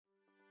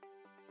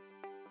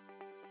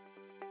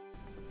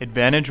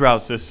Advantage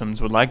Route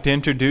Systems would like to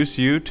introduce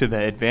you to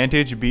the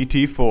Advantage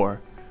BT4.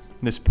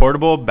 This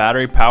portable,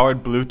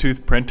 battery-powered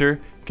Bluetooth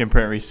printer can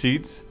print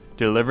receipts,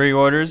 delivery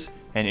orders,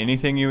 and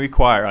anything you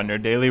require on your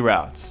daily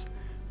routes.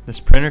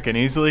 This printer can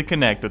easily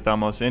connect with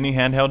almost any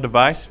handheld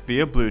device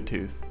via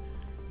Bluetooth.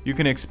 You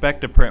can expect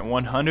to print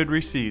 100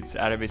 receipts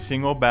out of a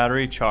single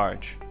battery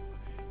charge.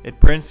 It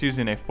prints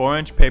using a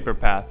 4-inch paper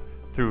path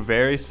through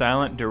very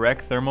silent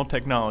direct thermal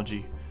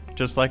technology,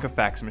 just like a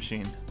fax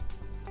machine.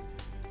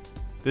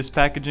 This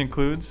package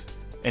includes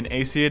an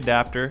AC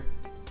adapter,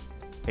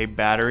 a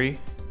battery,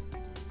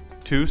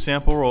 2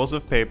 sample rolls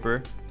of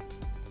paper,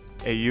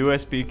 a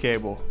USB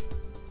cable.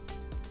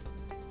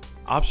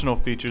 Optional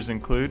features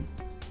include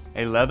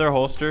a leather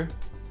holster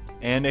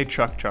and a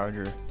truck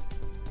charger.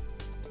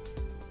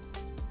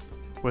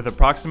 With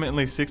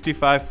approximately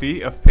 65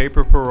 feet of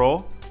paper per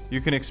roll, you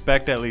can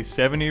expect at least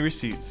 70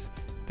 receipts.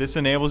 This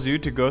enables you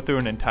to go through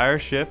an entire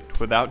shift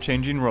without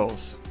changing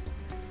rolls.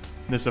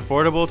 This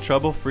affordable,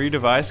 trouble-free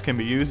device can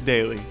be used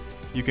daily.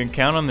 You can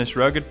count on this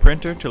rugged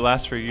printer to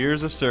last for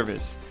years of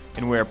service,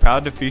 and we are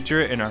proud to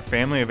feature it in our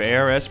family of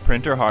ARS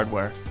printer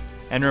hardware.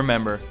 And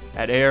remember,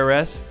 at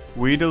ARS,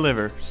 we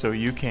deliver so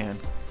you can.